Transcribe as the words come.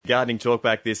Gardening Talk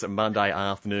back this Monday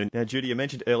afternoon. Now, Judy, you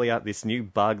mentioned earlier this new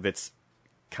bug that's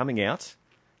coming out,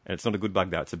 and it's not a good bug,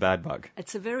 though. It's a bad bug.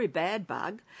 It's a very bad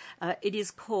bug. It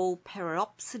is called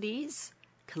Peropsides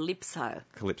calypso.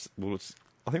 Well,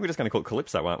 I think we're just going to call it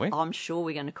Calypso, aren't we? I'm sure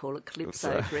we're going to call it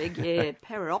calypso, Greg. Yeah,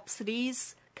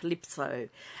 Peropsides calypso.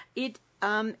 It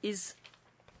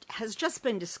has just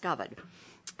been discovered,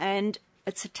 and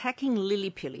it's attacking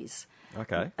lily-pillies.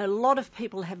 Okay. A lot of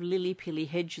people have lily-pilly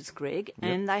hedges, Greg,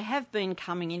 and they have been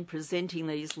coming in presenting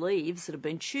these leaves that have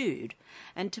been chewed.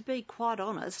 And to be quite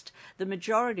honest, the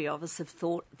majority of us have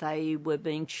thought they were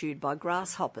being chewed by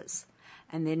grasshoppers.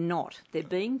 And they're not. They're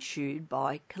being chewed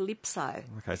by calypso.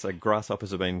 Okay, so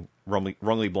grasshoppers have been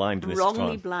wrongly blamed this time.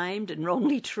 Wrongly blamed and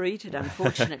wrongly treated,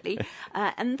 unfortunately.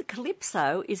 And the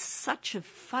calypso is such a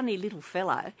funny little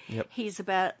fellow. Yep. He's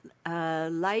about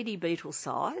lady beetle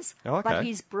size, okay. But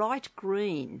he's bright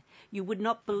green. You would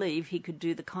not believe he could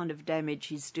do the kind of damage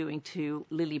he's doing to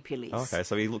lily-pillies. Okay,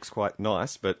 so he looks quite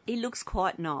nice, but... He looks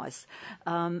quite nice.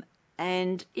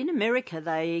 And in America,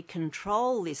 they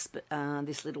control this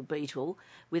little beetle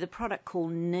with a product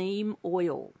called neem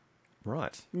oil.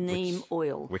 Right. Neem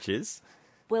oil. Which is?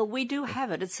 Well, we do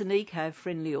have it. It's an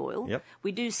eco-friendly oil. Yep.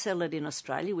 We do sell it in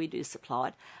Australia. We do supply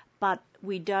it. But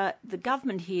we don't. The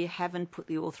government here haven't put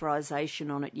the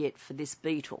authorisation on it yet for this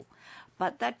beetle.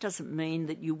 But that doesn't mean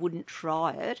that you wouldn't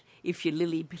try it if your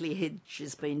lily-pilly hedge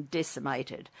has been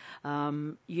decimated.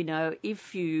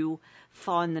 If you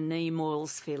find the neem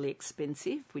oils fairly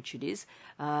expensive, which it is,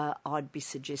 I'd be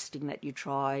suggesting that you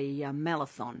try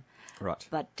Malathion. Right.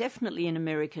 But definitely in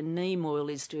America, neem oil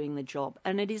is doing the job.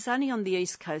 And it is only on the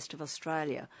east coast of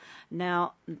Australia.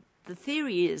 Now, the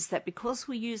theory is that because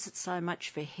we use it so much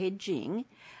for hedging,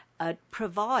 it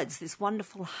provides this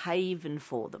wonderful haven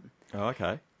for them. Oh,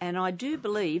 okay. And I do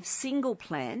believe single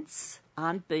plants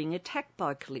aren't being attacked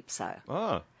by calypso.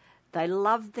 Oh. They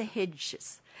love the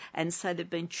hedges. And so they've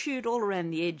been chewed all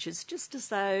around the edges, just as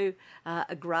though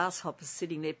a grasshopper's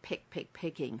sitting there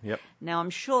pecking. Yep. Now, I'm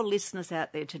sure listeners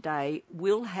out there today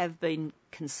will have been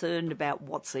concerned about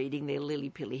what's eating their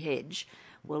lily-pilly hedge.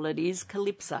 Well, it is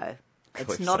calypso.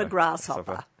 It's not a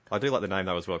grasshopper. I do like the name,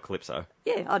 though, as well, Calypso.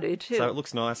 Yeah, I do too. So it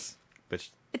looks nice, but...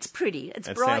 It's pretty. It's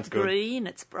it bright green.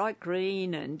 It's bright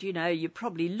green. And, you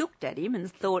probably looked at him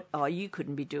and thought, oh, you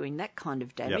couldn't be doing that kind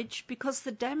of damage because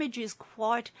the damage is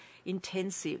quite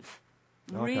intensive.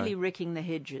 Okay. Really wrecking the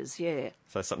hedges, yeah.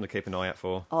 So something to keep an eye out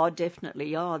for. Oh,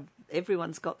 definitely. Oh,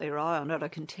 everyone's got their eye on it, I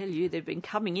can tell you. They've been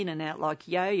coming in and out like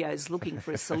yo-yos looking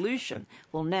for a solution.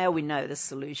 Well, now we know the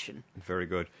solution. Very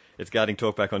good. It's Gardening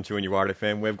Talk back on 2NUR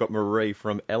FM. We've got Marie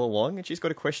from Ellawong, and she's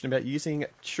got a question about using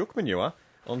chook manure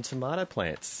on tomato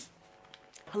plants.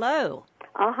 Hello.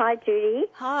 Oh, hi, Judy.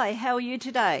 Hi, how are you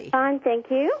today? Fine,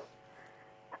 thank you.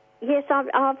 Yes,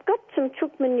 I've got some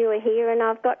chook manure here and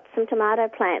I've got some tomato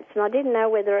plants, and I didn't know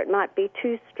whether it might be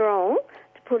too strong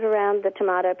to put around the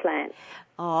tomato plants.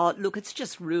 Oh, look, it's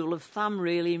just rule of thumb,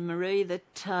 really, Marie,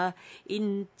 that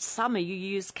in summer you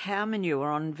use cow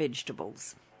manure on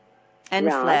vegetables and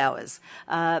flowers.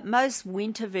 Most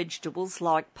winter vegetables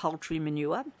like poultry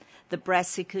manure, the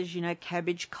brassicas,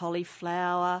 cabbage,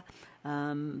 cauliflower,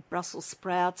 Brussels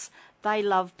sprouts, they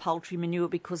love poultry manure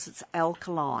because it's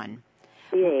alkaline.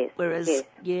 Yes. Whereas,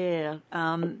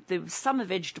 the summer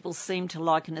vegetables seem to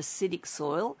like an acidic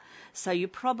soil, so you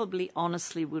probably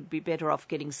honestly would be better off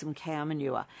getting some cow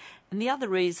manure. And the other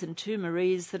reason too,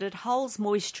 Marie, is that it holds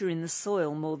moisture in the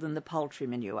soil more than the poultry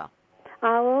manure. Oh,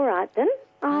 all right then.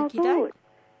 Oh, good.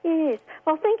 Yes.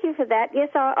 Well, thank you for that. Yes,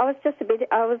 I was just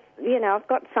I've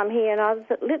got some here, and I was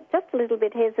just a little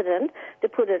bit hesitant to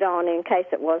put it on in case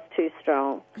it was too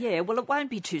strong. Yeah, well, it won't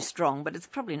be too strong, but it's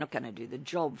probably not going to do the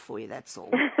job for you, that's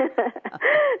all.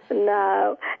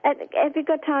 No. Have you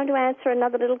got time to answer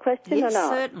another little question or not?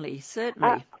 Certainly.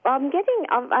 I've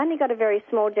only got a very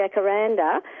small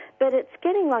jacaranda, but it's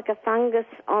getting like a fungus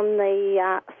on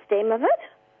the stem of it.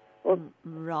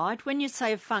 Right. When you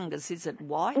say a fungus, is it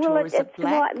white or is it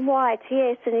black? It's white,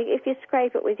 yes. And if you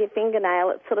scrape it with your fingernail,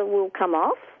 it sort of will come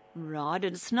off. Right.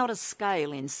 And it's not a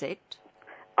scale insect?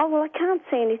 Oh, well, I can't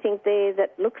see anything there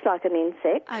that looks like an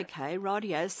insect. Okay,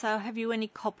 rightio. So have you any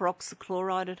copper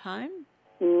oxychloride at home?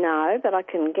 No, but I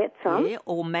can get some. Yeah,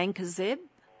 or mancozeb?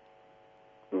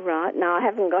 Right, no, I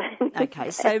haven't got any.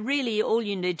 Okay, so really all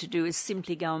you need to do is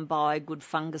simply go and buy a good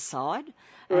fungicide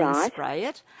and spray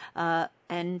it.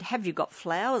 And have you got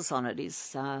flowers on it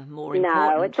is more important.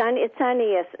 No, it's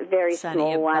only a very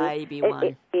small one. It's only a baby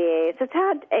one. Yes, it's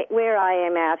hard where I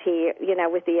am out here,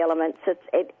 with the elements.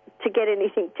 To get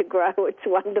anything to grow, it's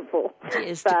wonderful.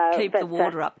 Yes, to keep the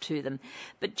water up to them.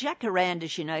 But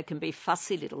jacarandas, can be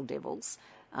fussy little devils.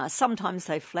 Sometimes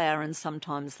they flower and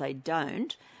sometimes they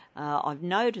don't. I've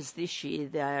noticed this year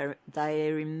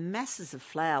they're in masses of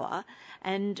flower,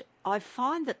 and I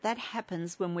find that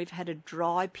happens when we've had a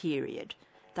dry period.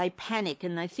 They panic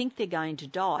and they think they're going to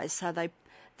die, so they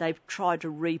try to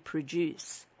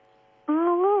reproduce.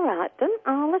 Oh, all right then.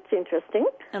 Oh, that's interesting.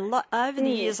 Over the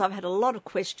years, I've had a lot of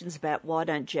questions about why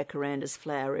don't jacarandas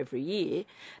flower every year,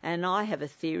 and I have a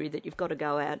theory that you've got to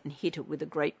go out and hit it with a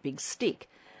great big stick,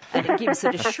 and it gives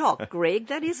it a shock.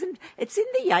 Greg, it's in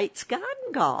the Yates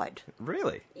Garden Guide.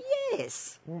 Really?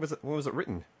 Yes. When was it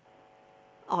written?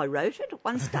 I wrote it at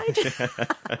one stage.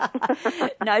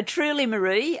 No, truly,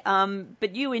 Marie,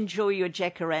 but you enjoy your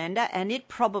jacaranda, and it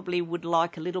probably would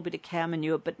like a little bit of cow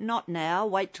manure, but not now.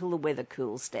 Wait till the weather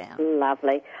cools down.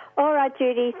 Lovely. All right,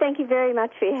 Judy, thank you very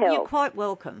much for your help. You're quite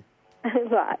welcome.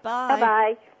 Right. Bye.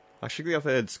 Bye-bye. Actually, I've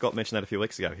heard Scott mention that a few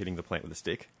weeks ago, hitting the plant with a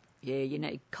stick. Yeah, you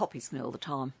need copy smell all the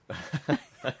time.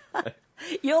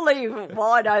 You'll leave it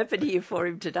wide open here for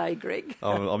him today, Greg.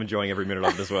 I'm enjoying every minute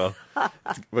of it as well.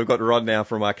 We've got Ron now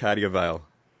from Arcadia Vale.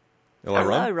 Hello,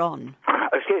 Ron. Hello, Ron.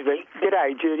 Excuse me.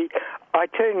 G'day, Judy. I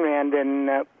turned round and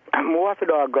my wife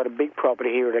and I have got a big property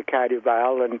here at Arcadia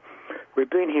Vale, and we've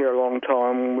been here a long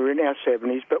time. We're in our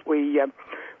 70s, but we've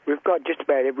got just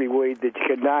about every weed that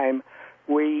you can name.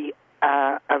 We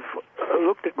have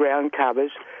looked at ground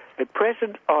covers. At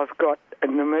present, I've got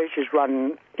nemesias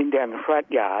running in down the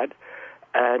front yard,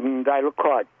 and they look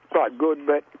quite good,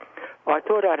 but I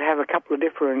thought I'd have a couple of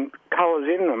different colours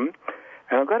in them,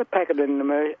 and I've got a packet of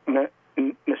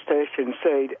nasturtium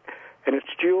seed, and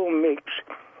it's dual mix,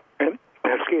 and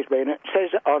it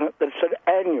says on it that it's an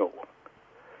annual.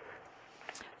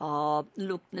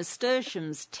 Look,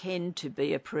 nasturtiums tend to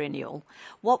be a perennial.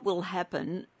 What will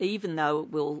happen, even though it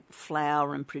will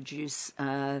flower and produce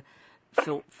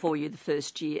for you the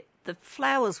first year, the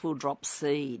flowers will drop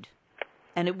seed,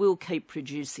 and it will keep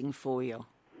producing for you.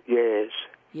 Yes.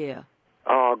 Yeah.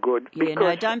 Oh, good. Yeah,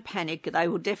 no, don't panic. They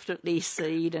will definitely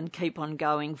seed and keep on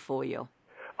going for you.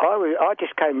 I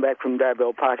just came back from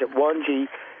Daybell Park at Wangi,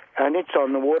 and it's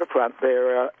on the waterfront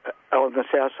there on the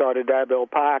south side of Daybell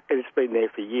Park, and it's been there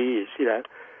for years,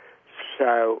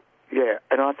 So, yeah,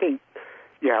 and I think,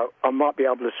 I might be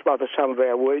able to smother some of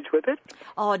our weeds with it.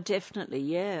 Oh, definitely,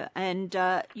 yeah. And,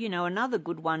 another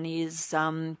good one is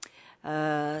silver,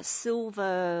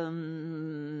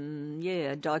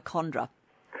 dichondra.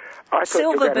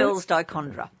 Silver Bill's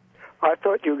dichondra. I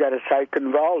thought you were going to say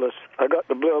convolvulus. I got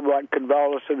the blue and white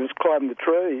convolvulus and it's climbed the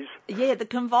trees. Yeah, the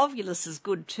convolvulus is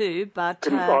good too, but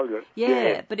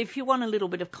yeah, but if you want a little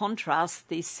bit of contrast,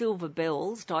 the Silver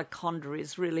Bell's dichondra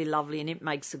is really lovely, and it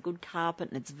makes a good carpet,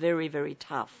 and it's very, very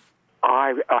tough.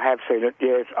 I have seen it.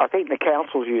 Yes, I think the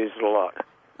councils use it a lot.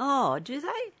 Oh, do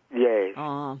they? Yes.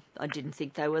 Oh, I didn't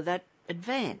think they were that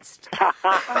advanced.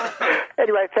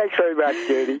 Anyway, thanks very much,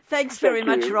 Judy. Thanks very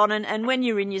much, Ron. And when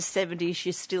you're in your 70s,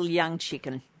 you're still young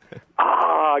chicken.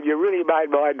 You really made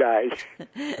my days.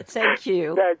 Thank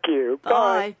you. Thank you.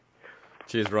 Bye.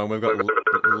 Cheers, Ron. We've got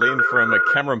Lynn from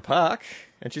Cameron Park,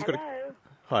 and she's got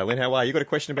Hi, Lynn. How are you? You've got a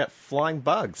question about flying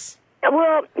bugs.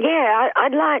 Well, yeah,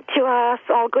 I'd like to ask,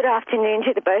 good afternoon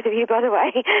to the both of you, by the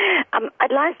way.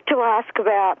 I'd like to ask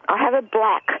about, I have a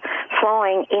black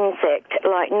flying insect,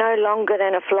 like no longer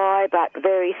than a fly, but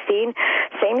very thin,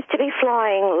 seems to be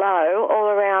flying low all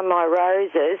around my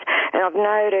roses, and I've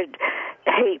noted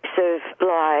heaps of,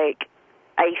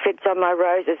 aphids on my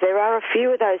roses. There are a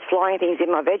few of those flying things in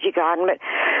my veggie garden, but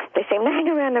they seem to hang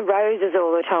around the roses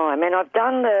all the time. And I've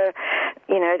done the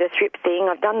thrip thing.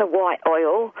 I've done the white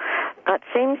oil. It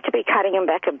seems to be cutting them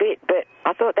back a bit, but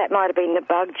I thought that might have been the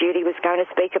bug Judy was going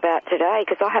to speak about today,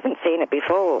 because I haven't seen it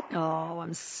before. Oh,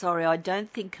 I'm sorry. I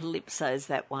don't think Calypso's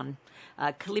that one.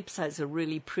 Calypso's a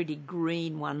really pretty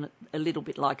green one, a little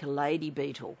bit like a lady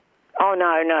beetle. Oh,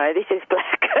 no, this is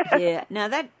black. Yeah. Now,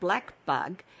 that black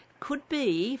bug could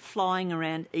be flying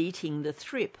around eating the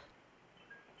thrip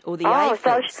or the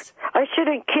aphids. So I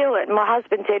shouldn't kill it. My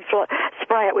husband said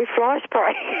spray it with fly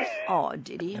spray. Oh,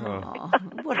 did he? Oh.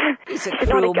 He's a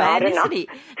cruel man, isn't he?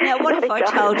 Now, what if I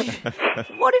told you?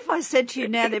 What if I said to you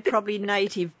now they're probably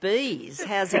native bees?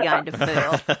 How's he going to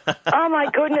feel? Oh my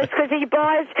goodness, because he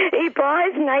buys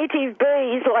native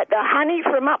bees like the honey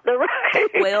from up the road.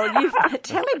 Well, you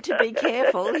tell him to be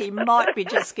careful. He might be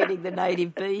just getting the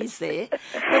native bees there.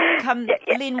 Look,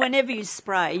 Lynn, whenever you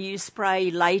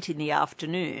spray late in the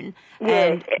afternoon,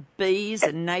 and bees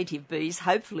and native bees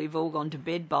hopefully have all gone to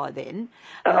bed by then.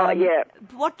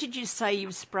 What did you say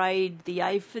you sprayed the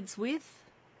aphids with?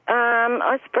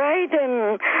 I sprayed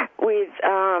them with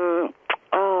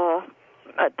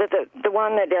the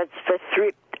one that does for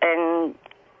thrip and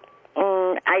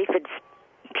aphids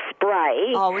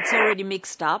spray. Oh, it's already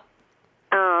mixed up.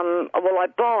 Well, I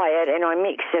buy it and I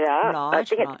mix it up. Right, I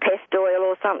think it's pest oil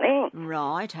or something.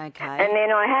 Right, okay. And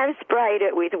then I have sprayed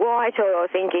it with white oil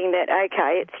thinking that,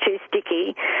 okay, it's too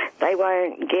sticky, they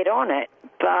won't get on it.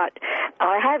 But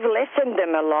I have lessened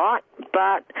them a lot,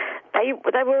 but they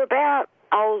were about,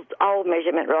 old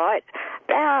measurement, right,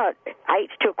 about 8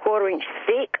 to 1/4 inch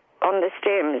thick on the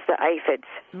stems, the aphids.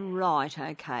 Right,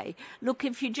 okay. Look,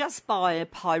 if you just buy a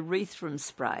pyrethrum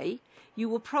spray, you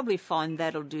will probably find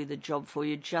that'll do the job for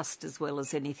you just as well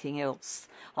as anything else.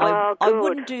 I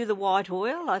wouldn't do the white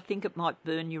oil. I think it might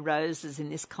burn your roses in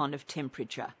this kind of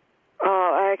temperature.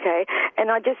 Oh, okay.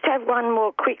 And I just have one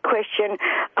more quick question.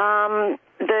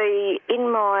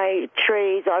 In my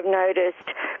trees, I've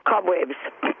noticed cobwebs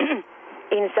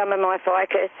in some of my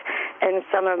ficus and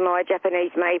some of my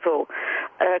Japanese maple,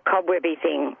 cobwebby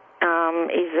thing.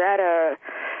 Is that a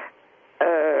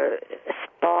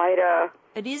spider?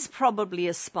 It is probably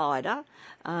a spider,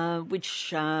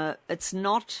 which it's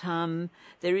not.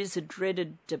 There is a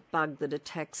dreaded bug that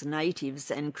attacks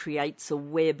natives and creates a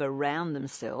web around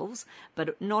themselves,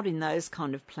 but not in those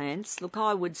kind of plants. Look,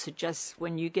 I would suggest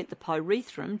when you get the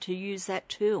pyrethrum to use that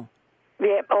tool.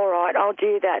 Yep, all right, I'll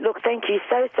do that. Look, thank you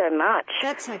so much.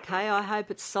 That's okay. I hope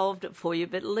it solved it for you,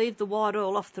 but leave the white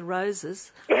oil off the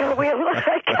roses. Yeah, well,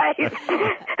 okay.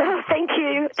 Oh, thank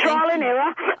you. Trial and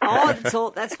error.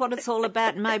 Oh, that's what it's all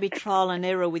about. Maybe trial and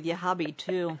error with your hubby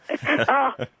too.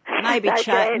 Oh,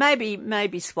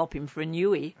 maybe swap him for a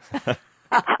newie.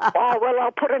 Oh, well,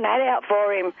 I'll put an ad out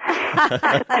for him.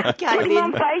 Okay, put him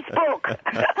on Facebook.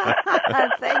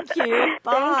 Thank you.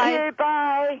 Bye. Thank you.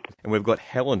 Bye. And we've got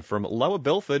Helen from Lower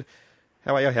Belford.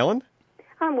 How are you, Helen?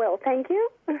 I'm well, thank you.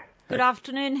 Good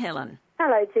afternoon, Helen.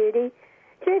 Hello, Judy.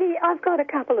 Judy, I've got a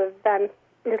couple of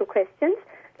little questions.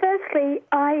 Firstly,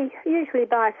 I usually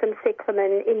buy some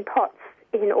cyclamen in pots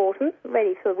in autumn,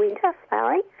 ready for winter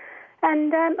flowering.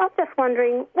 And I'm just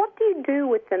wondering, what do you do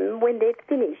with them when they're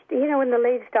finished? You know, when the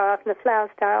leaves die off and the flowers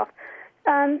die off.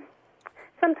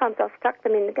 Sometimes I've stuck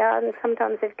them in the garden,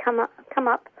 sometimes they've come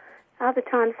up, other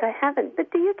times they haven't.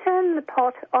 But do you turn the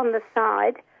pot on the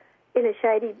side in a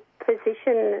shady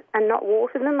position and not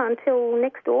water them until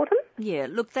next autumn? Yeah,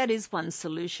 look, that is one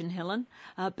solution, Helen.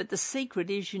 But the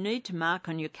secret is you need to mark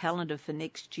on your calendar for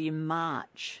next year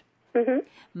March. Mm-hmm.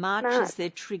 March is their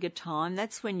trigger time.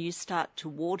 That's when you start to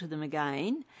water them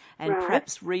again and Right.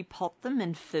 perhaps repot them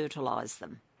and fertilise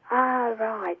them. Ah,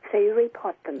 right. So you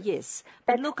repot them. Yes.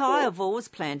 But That's look, cool. I have always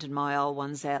planted my old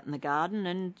ones out in the garden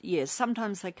and, yes,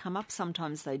 sometimes they come up,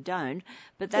 sometimes they don't.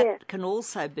 But that Yeah. can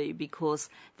also be because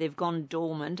they've gone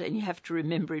dormant and you have to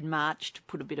remember in March to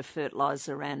put a bit of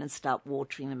fertiliser around and start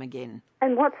watering them again.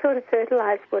 And what sort of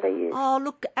fertiliser would I use? Oh,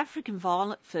 look, African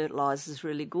violet fertiliser is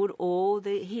really good. Or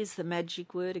here's the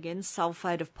magic word again,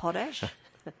 sulphate of potash.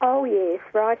 Oh, yes,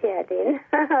 right, yeah, then.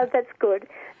 That's good.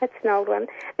 That's an old one.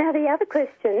 Now, the other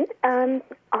question,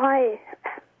 I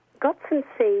got some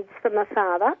seeds from my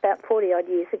father about 40-odd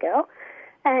years ago,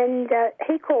 and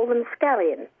he called them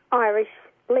scallion, Irish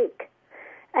leek.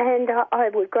 And I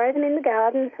would grow them in the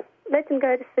garden, let them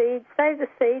go to seed, save the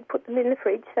seed, put them in the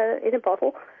fridge, so in a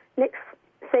bottle. Next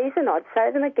season, I'd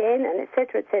sow them again, and et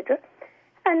cetera, et cetera.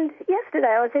 And yesterday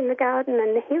I was in the garden,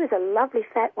 and he was a lovely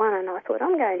fat one, and I thought,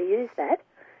 I'm going to use that.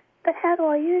 But how do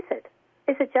I use it?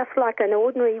 Is it just like an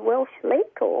ordinary Welsh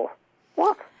leek, or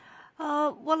what?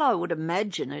 Well, I would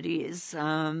imagine it is.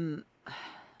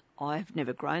 I've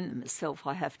never grown them myself,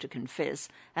 I have to confess,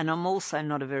 and I'm also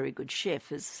not a very good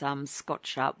chef, as Scott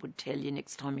Sharp would tell you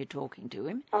next time you're talking to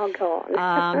him. Oh, go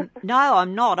on. No,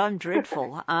 I'm not. I'm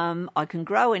dreadful. I can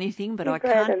grow anything, but I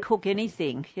can't them. cook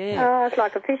anything. Yeah. Oh, it's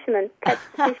like a fisherman. Catch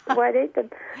the fish, but won't eat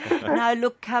them. No,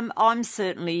 look, I'm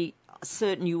certainly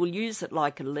certain you will use it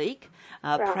like a leek,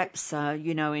 perhaps,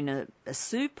 in a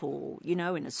soup or, in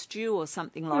a stew or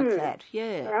something like that.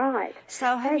 Yeah. Right.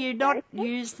 So have you not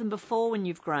used them before when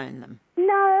you've grown them?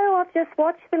 No, I've just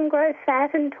watched them grow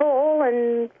fat and tall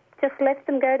and just left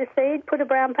them go to seed, put a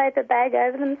brown paper bag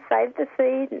over them, saved the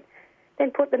seed, and then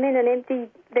put them in an empty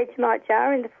Vegemite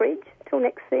jar in the fridge till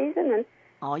next season. And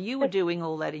Oh, you were doing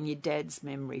all that in your dad's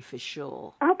memory for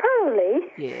sure. oh, probably.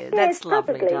 Yeah, Yes, that's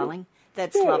lovely, probably. darling.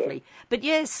 That's Yeah. lovely. But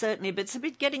yes, certainly. But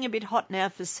it's getting a bit hot now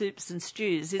for soups and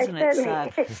stews, isn't it?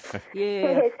 Certainly. So, yeah,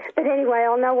 Yes, but anyway,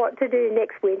 I'll know what to do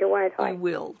next winter, won't I? you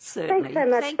will, certainly. Thanks so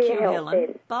much Thank for you, your help, Helen.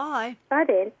 Ben. Bye. Bye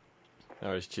then. No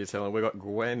worries, cheers, Helen. We've got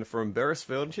Gwen from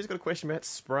Beresfield, and she's got a question about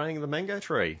spraying the mango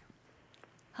tree.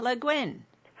 Hello, Gwen.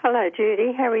 Hello,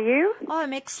 Judy. How are you?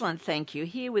 I'm excellent, thank you.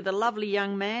 Here with a lovely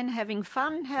young man having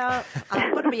fun. I've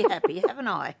got to be happy, haven't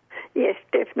I? Yes,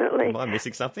 definitely. Am I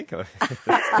missing something?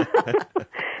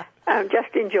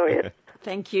 Just enjoy it.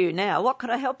 Thank you. Now, what could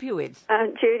I help you with?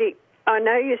 Judy, I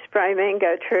know you spray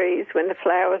mango trees when the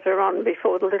flowers are on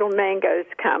before the little mangoes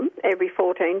come every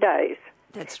 14 days.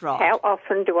 That's right. How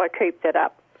often do I keep that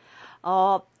up?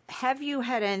 Oh, have you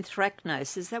had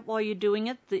anthracnose? Is that why you're doing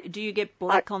it? Do you get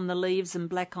black on the leaves and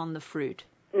black on the fruit?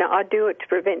 No, I do it to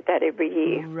prevent that every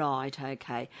year. Right,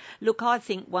 okay. Look, I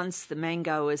think once the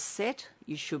mango is set,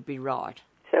 you should be right.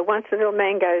 So once the little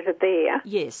mangoes are there,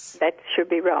 yes, that should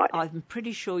be right. I'm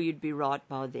pretty sure you'd be right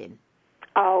by then.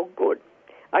 Oh, good.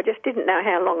 I just didn't know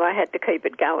how long I had to keep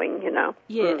it going,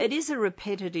 Yeah, it is a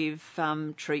repetitive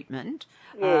treatment.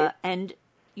 Yeah. And,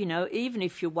 even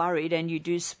if you're worried and you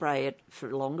do spray it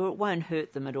for longer, it won't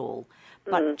hurt them at all.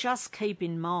 But just keep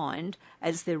in mind,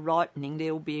 as they're ripening,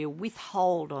 there will be a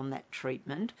withhold on that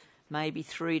treatment, maybe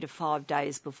 3 to 5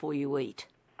 days before you eat.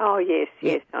 Oh, yes,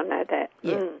 I know that.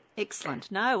 Yeah,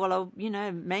 excellent. No, well,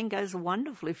 mangoes are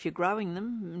wonderful if you're growing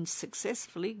them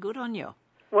successfully. Good on you.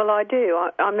 Well, I do.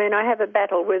 I have a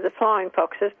battle with the flying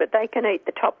foxes, but they can eat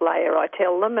the top layer, I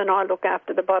tell them, and I look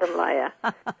after the bottom layer.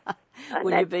 And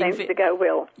Well, that seems to go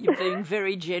well. You're being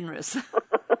very generous.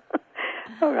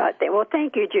 All right, then. Well,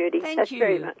 thank you, Judy. Thank you.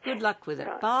 Very much. Good luck with it.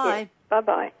 Right. Bye. Yes.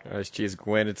 Bye-bye. All right, cheers,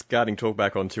 Gwen. It's Gardening Talk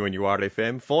back on 2NUR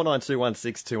FM.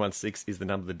 49216216 is the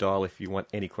number to dial if you want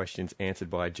any questions answered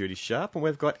by Judy Sharp. And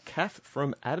we've got Kath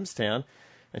from Adamstown,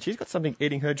 and she's got something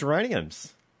eating her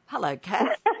geraniums. Hello,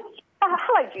 Kath.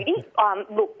 Hello, Judy.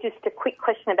 Look, just a quick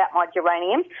question about my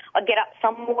geraniums. I get up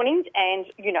some mornings and,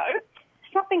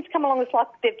 something's come along. It's like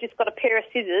they've just got a pair of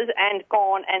scissors and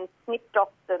gone and snipped off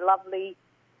the lovely,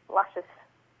 luscious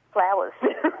flowers.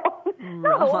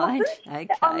 Right, okay.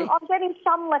 I'm getting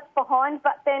some left behind,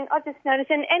 but then I just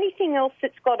noticed, and anything else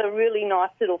that's got a really nice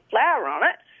little flower on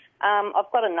it,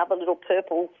 I've got another little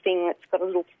purple thing that's got a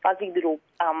little fuzzy little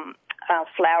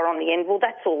flower on the end. Well,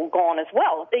 that's all gone as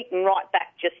well. It's eaten right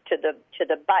back just to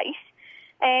the base.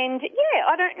 And,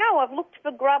 I don't know. I've looked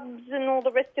for grubs and all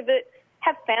the rest of it.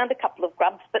 Have found a couple of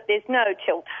grubs, but there's no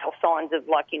telltale signs of,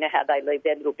 how they leave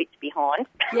their little bits behind.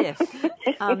 Yes,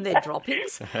 they're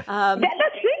droppings. That's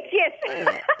it,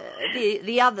 yes.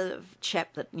 The other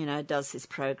chap that, does this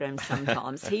program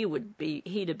sometimes,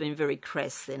 he'd have been very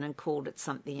crass then and called it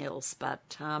something else,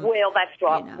 but... well, that's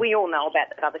right. We all know about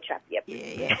that other chap, yep.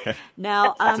 Yeah.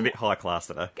 Now... That's a bit high class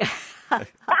today.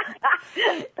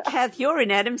 Kath, you're in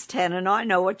Adamstown, and I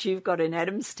know what you've got in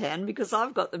Adamstown because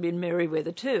I've got them in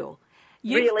Merewether too.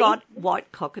 You've got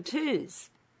white cockatoos.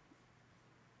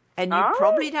 And you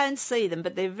probably don't see them,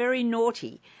 but they're very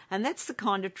naughty. And that's the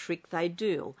kind of trick they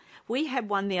do. We had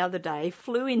one the other day,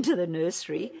 flew into the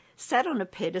nursery, sat on a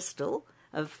pedestal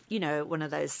of, one of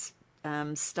those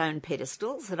stone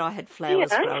pedestals that I had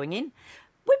flowers growing in,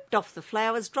 whipped off the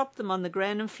flowers, dropped them on the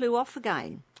ground and flew off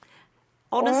again.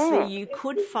 Honestly, you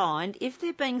could find, if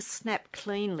they're being snapped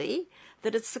cleanly,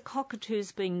 that it's the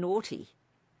cockatoos being naughty.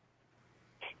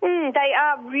 They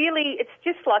are really, it's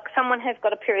just like someone has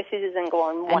got a pair of scissors and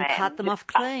gone wham. And cut them off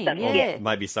clean, Or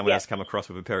maybe someone else come across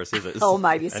with a pair of scissors. Oh,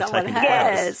 maybe someone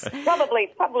has. Probably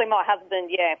my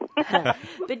husband, yeah.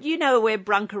 But where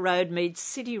Brunker Road meets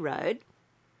City Road?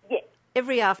 Yeah.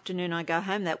 Every afternoon I go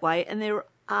home that way, and there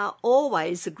are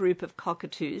always a group of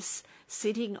cockatoos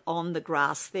sitting on the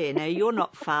grass there. Now, you're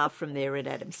not far from there at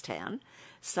Adamstown,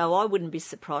 so I wouldn't be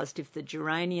surprised if the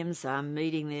geraniums are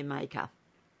meeting their maker.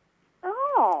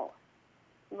 Oh,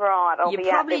 right.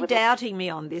 You're probably doubting me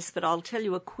on this, but I'll tell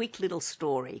you a quick little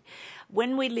story.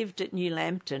 When we lived at New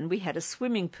Lambton, we had a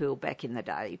swimming pool back in the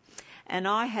day, and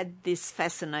I had this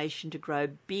fascination to grow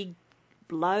big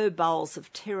low bowls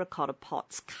of terracotta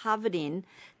pots covered in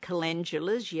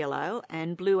calendulas, yellow,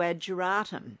 and blue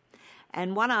ageratum.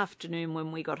 And one afternoon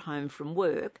when we got home from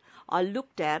work, I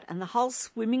looked out and the whole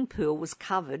swimming pool was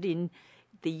covered in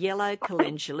the yellow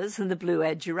calendulas and the blue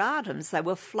ageratums. They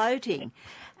were floating.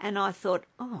 And I thought,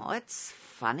 it's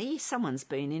funny, someone's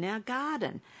been in our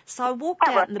garden. So I walked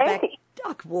out in the back.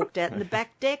 I walked out in the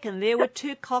back deck and there were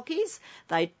two cockies.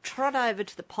 They trot over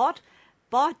to the pot,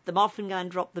 bite them off and go and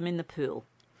drop them in the pool.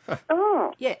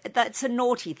 Oh. Yeah, that's a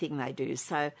naughty thing they do.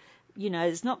 So,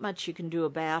 there's not much you can do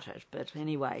about it. But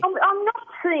anyway. I'm not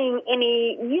seeing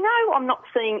any, I'm not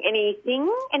seeing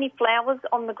any flowers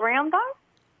on the ground though.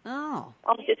 Oh.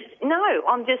 I'm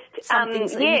just...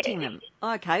 Something's eating them.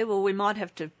 Okay, well, we might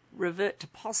have to revert to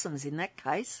possums in that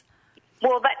case.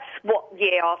 Well, that's what,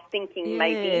 I was thinking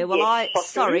maybe. Yeah, well,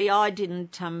 possums. I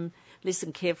didn't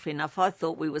listen carefully enough. I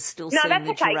thought we were still seeing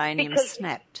the geraniums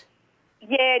snapped.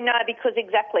 Yeah, no, because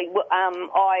exactly.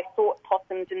 I thought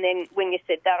possums, and then when you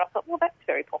said that, I thought, well, that's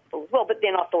very possible as well. But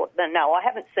then I thought, no, I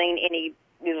haven't seen any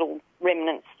little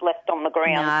remnants left on the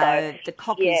ground. No, So, the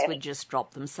cockies would just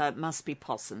drop them, so it must be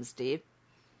possums, dear.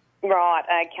 right,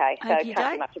 okay. So Okey-doke.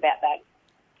 can't do much about that.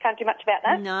 Can't do much about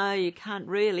that? No, you can't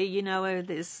really. You know,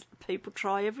 there's people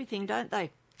try everything, don't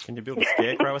they? Can you build a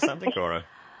scarecrow or something, Cora?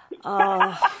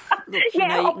 Look, you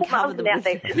know, you can cover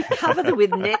them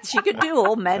with nets. You can do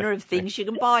all manner of things. You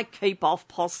can buy keep off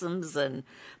possums and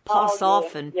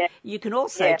off, and you can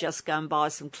also just go and buy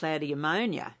some cloudy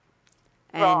ammonia.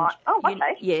 And right. Oh,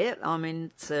 okay. I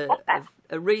mean, it's a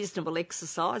reasonable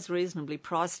exercise, reasonably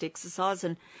priced exercise,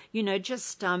 and you know,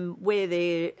 just where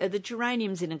are the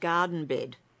geraniums in a garden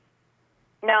bed?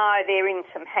 No, they're in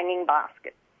some hanging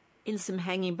baskets. In some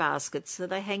hanging baskets. Are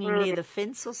they hanging near the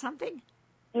fence or something?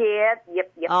 Yeah,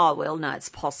 yep. Oh, well, no, it's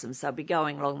possums. They'll be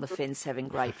going along the fence having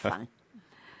great fun.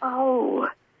 Oh,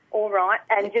 all right.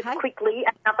 And Okay. just quickly,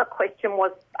 another question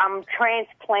was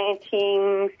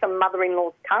transplanting some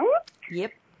mother-in-law's tongue.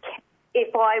 Yep.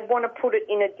 If I want to put it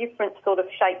in a different sort of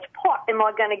shaped pot, am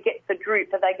I going to get the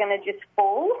droop? Are they going to just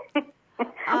fall?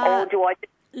 Or do I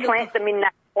just plant them in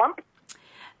that clump?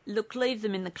 Look, leave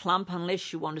them in the clump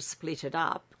unless you want to split it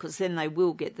up, because then they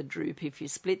will get the droop if you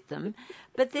split them.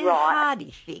 But they're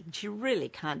hardy things. You really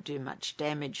can't do much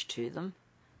damage to them.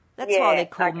 That's why they're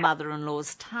called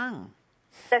mother-in-law's tongue.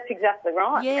 That's exactly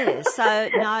right. Yeah, so,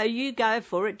 no, you go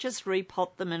for it. Just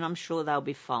repot them and I'm sure they'll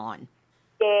be fine.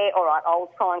 Yeah, all right.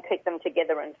 I'll try and keep them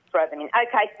together and throw them in.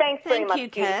 Okay, thanks very much. Thank you,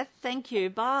 Kath. Thank you.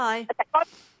 Bye. Okay, bye.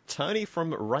 Tony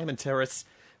from Raymond Terrace,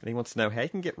 and he wants to know how he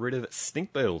can get rid of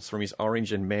stink beetles from his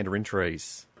orange and mandarin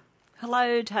trees.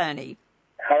 Hello, Tony.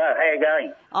 Hello, how are you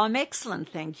going? I'm excellent,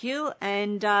 thank you.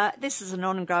 And this is an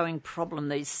ongoing problem,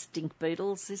 these stink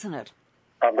beetles, isn't it?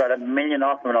 I've got a million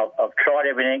of them, and I've tried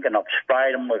everything, and I've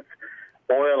sprayed them with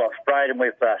oil, I've sprayed them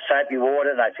with soapy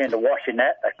water, and they tend to wash in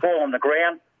that. They fall on the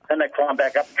ground, then they climb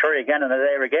back up the tree again, and they're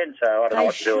there again, so I don't know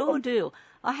what to do with them. They sure do.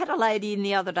 I had a lady in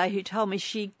the other day who told me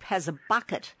she has a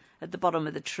bucket at the bottom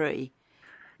of the tree,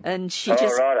 and she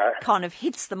just kind of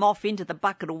hits them off into the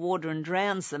bucket of water and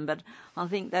drowns them, but I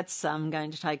think that's going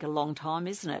to take a long time,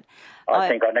 isn't it? I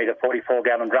think I need a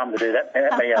 44-gallon drum to do that.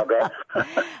 How many I've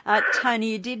got?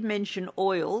 Tony, you did mention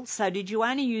oil, so did you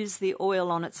only use the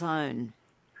oil on its own?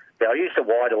 Yeah, I used the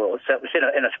white oil. So it was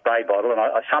in a spray bottle, and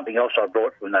something else I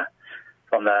brought from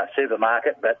the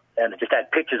supermarket, and it just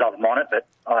had pictures of them on it, but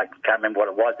I can't remember what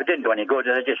it was. It didn't do any good.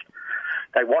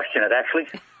 They washed in it, actually.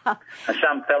 And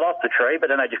some fell off the tree, but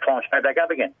then they just climbed straight back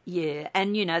up again. Yeah,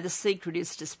 and, you know, the secret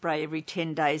is to spray every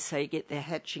 10 days so you get their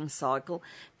hatching cycle.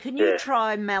 Can you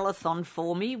try Malathion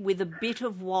for me with a bit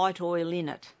of white oil in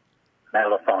it?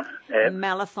 Malathion, yeah.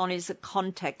 Malathion is a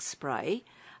contact spray,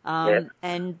 and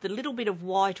the little bit of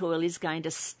white oil is going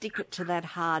to stick it to that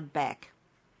hard back.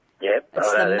 Yep.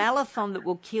 It's the Malathion that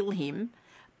will kill him,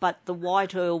 but the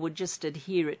white oil would just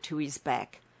adhere it to his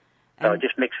back. So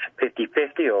just mix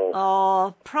 50-50 or?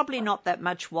 Oh, probably not that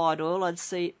much white oil. I'd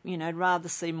rather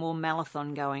see more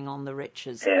Malathion going on the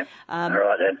wretches. Yeah, all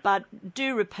right then. But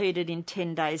do repeat it in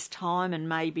 10 days' time, and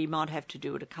maybe might have to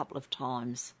do it a couple of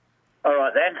times. All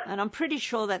right then. And I'm pretty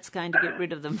sure that's going to get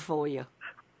rid of them for you.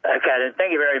 Okay then,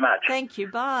 thank you very much. Thank you,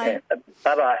 bye. Yeah.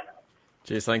 Bye-bye.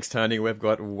 Cheers, thanks, Tony. We've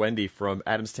got Wendy from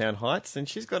Adamstown Heights, and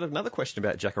she's got another question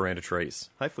about jacaranda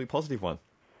trees. Hopefully a positive one.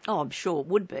 Oh, I'm sure it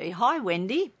would be. Hi,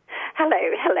 Wendy.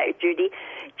 Hello, Judy.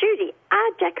 Judy,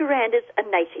 are jacarandas a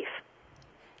native?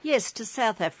 Yes, to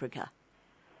South Africa.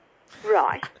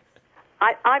 Right.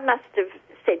 I must have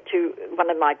said to one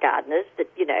of my gardeners that,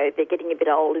 you know, they're getting a bit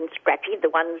old and scrappy, the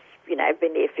ones, you know,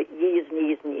 been there for years and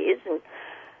years and years, and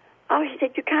he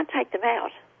said, you can't take them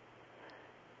out.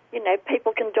 You know,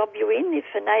 people can dob you in if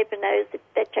a neighbour knows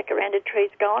that jacaranda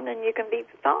tree's gone, and you can be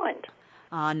fined.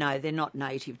 No, they're not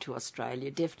native to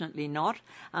Australia, definitely not.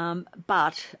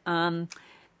 But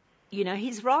you know,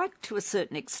 he's right to a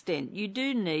certain extent. You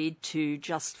do need to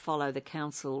just follow the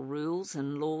council rules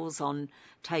and laws on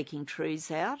taking trees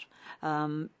out.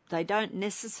 They don't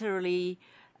necessarily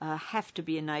have to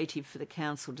be a native for the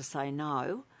council to say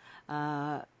no.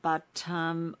 But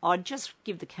I'd just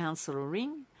give the council a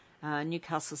ring.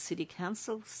 Newcastle City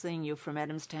Council, seeing you from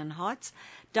Adamstown Heights,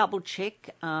 double check.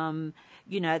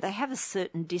 You know, they have a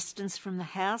certain distance from the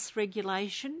house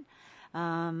regulation.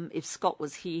 If Scott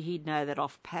was here, he'd know that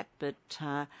off pat, but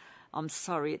I'm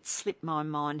sorry, it slipped my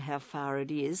mind how far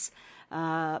it is.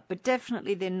 But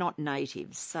definitely they're not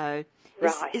natives. So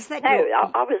is that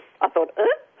I thought,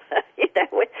 you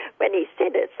know, when he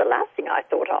said it, it's the last thing I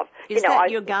thought of. Is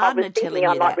that your gardener telling you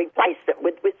that? I might replace it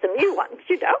with some new ones,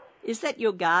 you know. Is that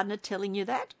your gardener telling you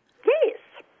that? Yes.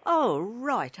 Oh,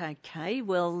 right, okay.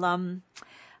 Well,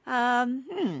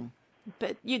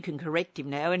 but you can correct him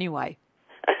now anyway.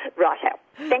 Righto.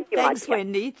 Thank you, Thanks, my dear.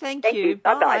 Wendy. Thank Thank you.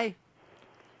 Bye-bye. Bye.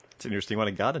 It's an interesting one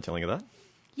in garden telling her that.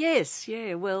 Yes,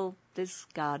 yeah, well, there's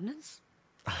gardeners.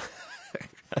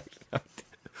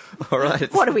 All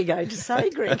right. What are we going to say,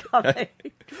 Greg? I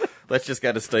mean, Let's just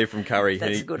go to Steve from Curry.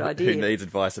 That's a good idea. Who needs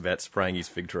advice about spraying his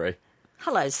fig tree.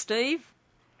 hello, Steve.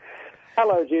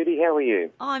 Hello, Judy. How are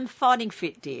you? I'm fighting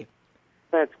fit, dear.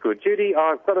 That's good. Judy,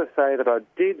 I've got to say that I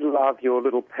did love your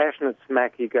little passionate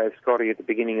smack you gave Scotty at the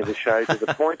beginning of the show to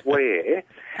the point where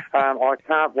I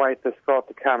can't wait for Scott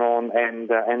to come on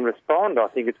and respond. I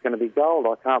think it's going to be gold.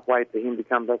 I can't wait for him to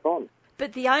come back on.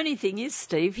 But the only thing is,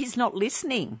 Steve, he's not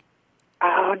listening.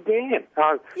 Oh, damn.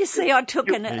 You see, I took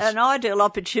an ideal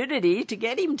opportunity to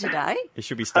get him today. He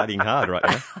should be studying hard right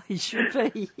now. He should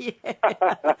be, yeah.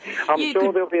 I'm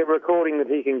sure there'll be a recording that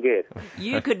he can get.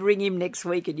 You could ring him next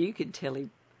week and you could tell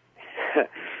him.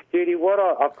 Judy,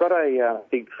 I've got a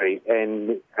fig tree,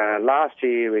 and last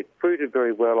year it fruited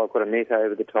very well. I've got a net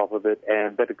over the top of it,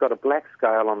 but it got a black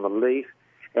scale on the leaf,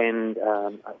 and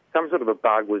some sort of a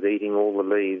bug was eating all the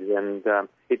leaves, and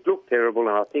it looked terrible,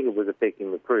 and I think it was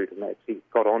affecting the fruit, and actually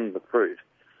got on the fruit.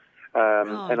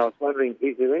 And I was wondering,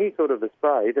 is there any sort of a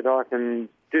spray that I can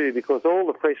do, because all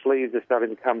the fresh leaves are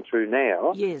starting to come through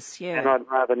now. Yes, yeah. And I'd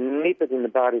rather nip it in the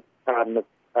bud, pardon the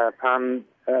pun,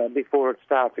 before it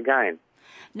starts again.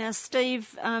 Now,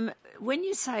 Steve, when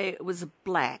you say it was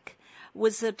black,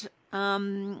 was it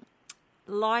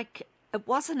like, it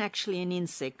wasn't actually an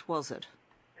insect, was it?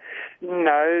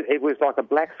 No, it was like a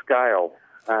black scale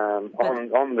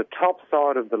on the top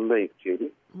side of the leaf,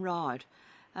 Judy. Right.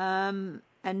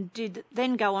 And did it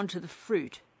then go onto the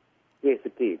fruit? Yes,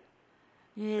 it did.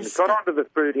 Yes. It got onto the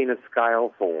fruit in a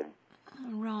scale form.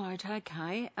 Right,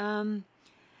 okay.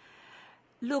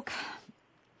 Look,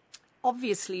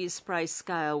 obviously you spray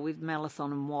scale with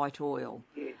malathion and white oil.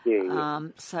 Yeah.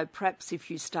 So perhaps if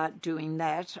you start doing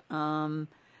that,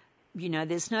 you know,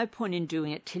 there's no point in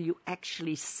doing it till you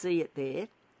actually see it there.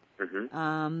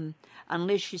 Mm-hmm.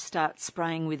 Unless you start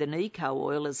spraying with an eco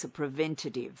oil as a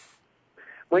preventative.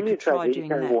 When you say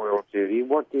eco oil, Judy,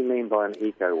 what do you mean by an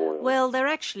eco oil? Well, they're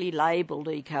actually labelled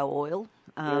eco oil.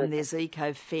 There's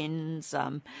Eco Fens,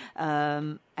 and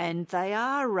they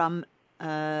are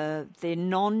they're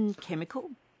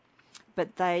non-chemical,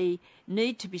 but they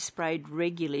need to be sprayed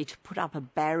regularly to put up a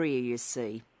barrier, you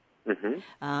see.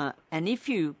 Mm-hmm. And if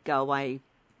you go away,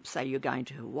 say you're going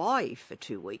to Hawaii for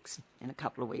 2 weeks, in a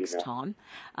couple of weeks' time,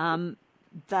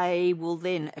 they will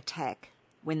then attack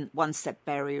once that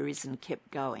barrier isn't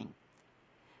kept going.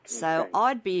 So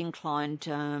I'd be inclined,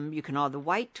 you can either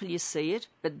wait till you see it,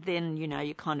 but then, you know,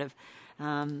 you're kind of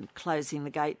closing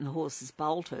the gate and the horse is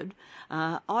bolted.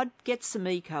 I'd get some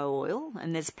eco oil,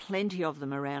 and there's plenty of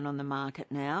them around on the market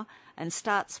now, and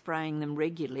start spraying them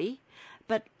regularly.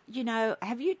 But, you know,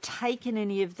 have you taken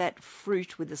any of that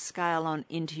fruit with a scale on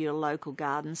into your local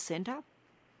garden centre?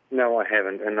 No, I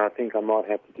haven't, and I think I might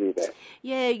have to do that.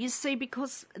 Yeah, you see,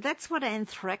 because that's what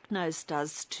anthracnose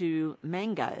does to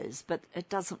mangoes, but it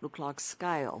doesn't look like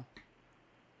scale.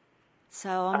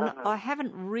 So I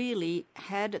haven't really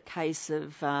had a case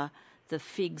of the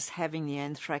figs having the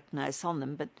anthracnose on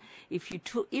them, but if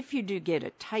you do get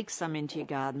it, take some into your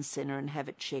garden centre and have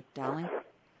it checked, darling.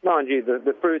 Mind you,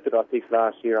 the fruit that I picked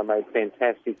last year I made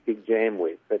fantastic fig jam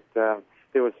with, but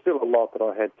there was still a lot that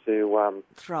I had to leave and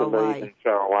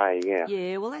throw away, yeah.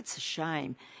 Yeah, well, that's a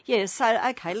shame. Yeah, so,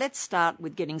 okay, let's start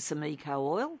with getting some eco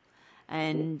oil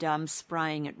and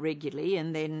spraying it regularly,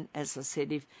 and then, as I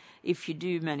said, if you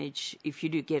do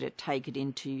get it, take it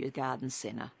into your garden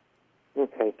centre.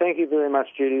 Okay, thank you very much,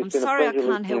 Judy. I'm sorry I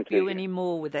can't help you any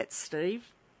more with that, Steve.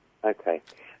 Okay.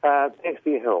 Thanks for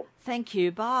your help. Thank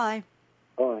you. Bye.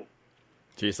 Bye.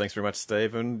 Cheers, thanks very much,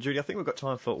 Steve. And Judy, I think we've got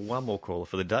time for one more caller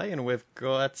for the day, and we've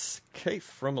got Keith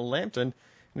from Lambton,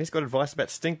 and he's got advice about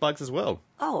stink bugs as well.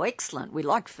 Oh, excellent. We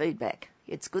like feedback.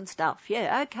 It's good stuff.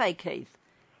 Yeah, okay, Keith.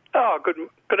 Oh,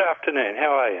 good afternoon.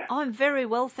 How are you? I'm very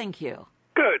well, thank you.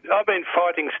 Good. I've been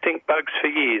fighting stink bugs for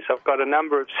years. I've got a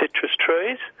number of citrus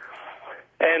trees,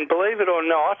 and believe it or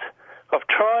not, I've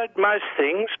tried most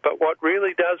things, but what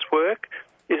really does work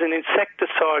is an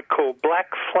insecticide called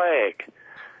Black Flag.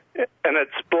 And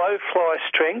it's blowfly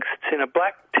strength. It's in a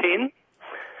black tin,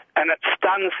 and it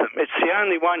stuns them. It's the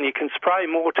only one. You can spray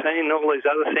Mortine and all these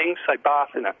other things, they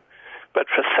bath in it. But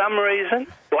for some reason,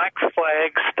 Black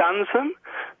Flag stuns them.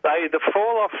 They either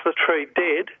fall off the tree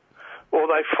dead, or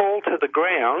they fall to the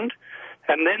ground,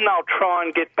 and then they'll try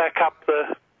and get back up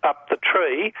the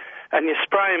tree, and you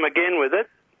spray them again with it,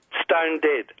 stone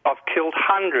dead. I've killed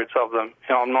hundreds of them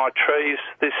on my trees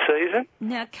this season.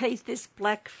 Now, Keith, this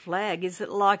Black Flag, is it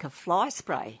like a fly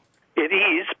spray? It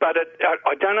is, but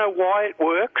I don't know why it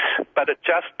works, but it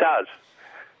just does.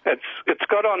 It's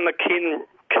got on the can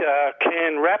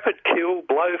rapid kill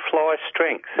blowfly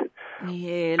strength.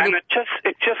 Yeah, and it just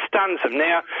stuns them.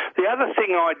 Now, the other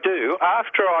thing I do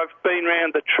after I've been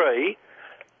round the tree,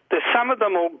 there's some of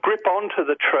them will grip onto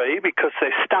the tree because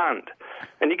they're stunned,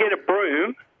 and you get a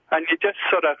broom and you just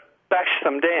sort of bash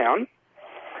them down.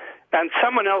 And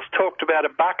someone else talked about a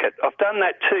bucket. I've done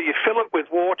that too. You fill it with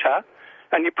water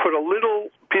and you put a little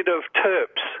bit of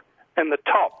terps in the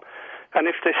top. And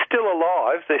if they're still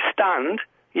alive, they're stunned,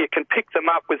 you can pick them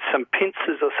up with some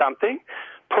pincers or something,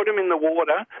 put them in the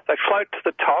water, they float to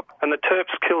the top, and the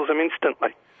terps kills them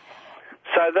instantly.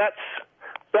 So that's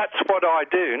what I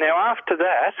do. Now, after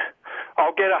that,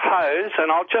 I'll get a hose and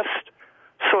I'll just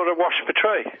sort of wash the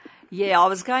tree. Yeah, I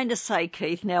was going to say,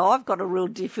 Keith, now I've got a real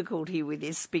difficulty with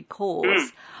this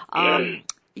because,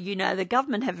 you know, the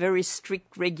government have very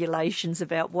strict regulations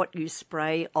about what you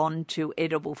spray onto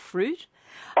edible fruit.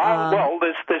 Well,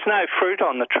 there's no fruit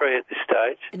on the tree at this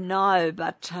stage. No,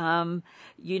 but,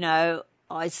 you know,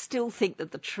 I still think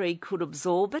that the tree could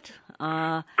absorb it.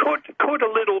 Could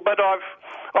a little, but I've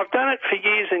done it for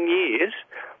years and years.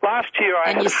 Last year I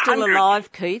had And you're still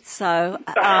alive, Keith, so...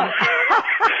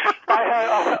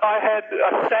 I had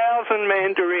 1,000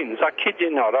 mandarins. I kid you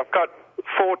not. I've got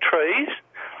 4 trees,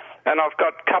 and I've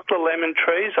got a couple of lemon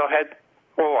trees. I had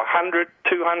 100,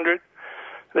 200.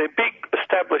 They're big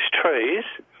established trees,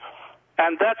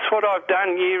 and that's what I've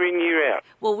done year in, year out.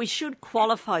 Well, we should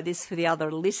qualify this for the other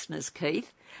listeners,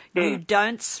 Keith. You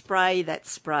don't spray that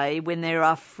spray when there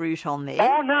are fruit on there.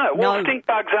 Oh, no. Well, stink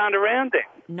bugs aren't around there.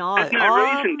 No. There's no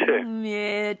reason to.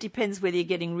 Yeah, it depends whether you're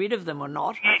getting rid of them or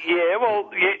not. Yeah, well,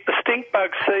 the stink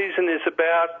bug season is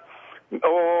about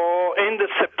end of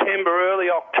September, early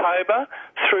October,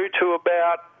 through to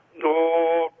about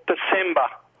December.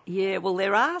 Yeah, well,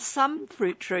 there are some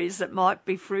fruit trees that might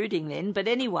be fruiting then, but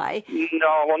anyway.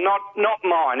 No, well, not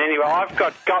mine. Anyway, I've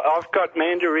got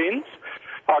mandarins,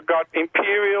 I've got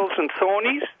imperials and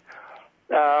thornies,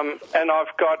 and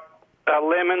I've got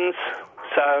lemons.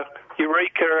 So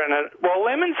Eureka and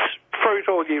lemons fruit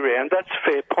all year round. That's a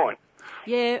fair point.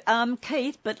 Yeah,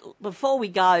 Keith, but before we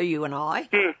go, you and I,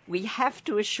 we have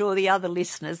to assure the other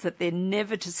listeners that they're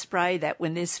never to spray that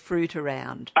when there's fruit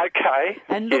around. Okay.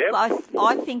 And look,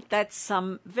 I think that's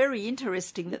very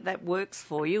interesting that works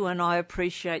for you, and I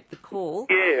appreciate the call.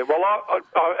 Yeah, well, I,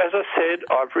 as I said,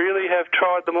 I really have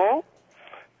tried them all,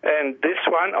 and this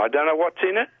one, I don't know what's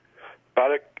in it,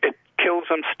 but it kills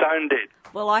them stone dead.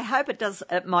 Well, I hope it does.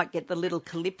 It might get the little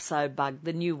calypso bug,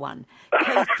 the new one.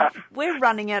 Keith, we're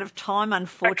running out of time,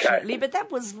 unfortunately, but that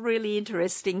was really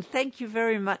interesting. Thank you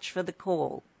very much for the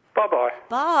call. Bye-bye.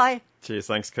 Bye. Cheers,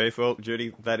 thanks, Keith. Well,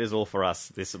 Judy, that is all for us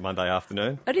this Monday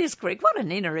afternoon. It is, Greg. What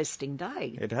an interesting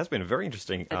day. It has been a very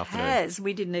interesting afternoon. It has.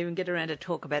 We didn't even get around to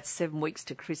talk about 7 weeks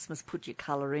to Christmas, put your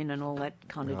colour in and all that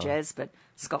kind of jazz, but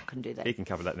Scott can do that. He can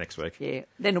cover that next week. Yeah,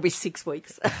 then it'll be 6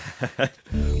 weeks.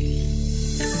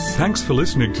 Thanks for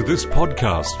listening to this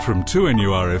podcast from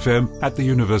 2NURFM at the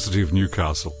University of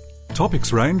Newcastle.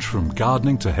 Topics range from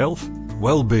gardening to health,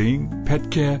 well-being, pet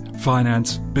care,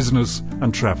 finance, business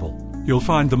and travel. You'll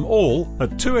find them all at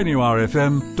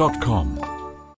 2NURFM.com.